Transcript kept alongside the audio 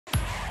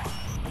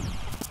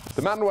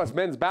The Mountain West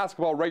men's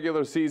basketball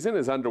regular season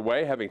is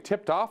underway, having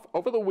tipped off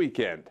over the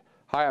weekend.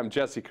 Hi, I'm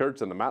Jesse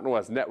Kurtz in the Mountain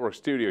West Network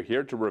studio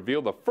here to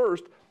reveal the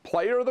first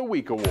Player of the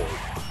Week award.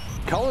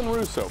 Cullen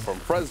Russo from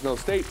Fresno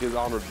State is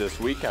honored this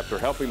week after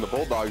helping the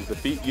Bulldogs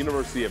defeat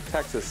University of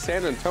Texas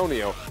San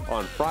Antonio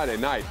on Friday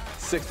night,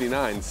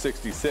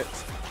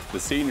 69-66. The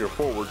senior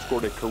forward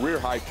scored a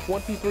career-high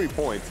 23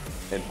 points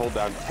and pulled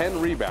down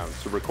 10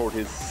 rebounds to record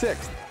his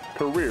 6th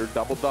career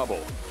double-double.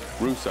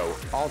 Russo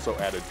also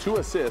added 2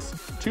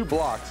 assists, 2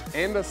 blocks,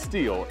 and a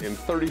steal in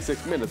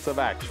 36 minutes of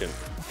action.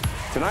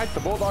 Tonight, the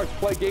Bulldogs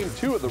play Game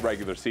 2 of the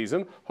regular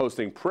season,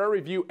 hosting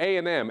Prairie View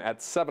A&M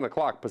at 7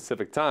 o'clock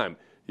Pacific Time.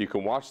 You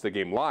can watch the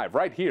game live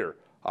right here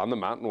on the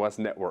Mountain West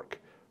Network.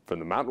 From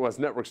the Mountain West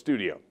Network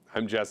studio,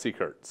 I'm Jesse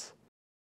Kurtz.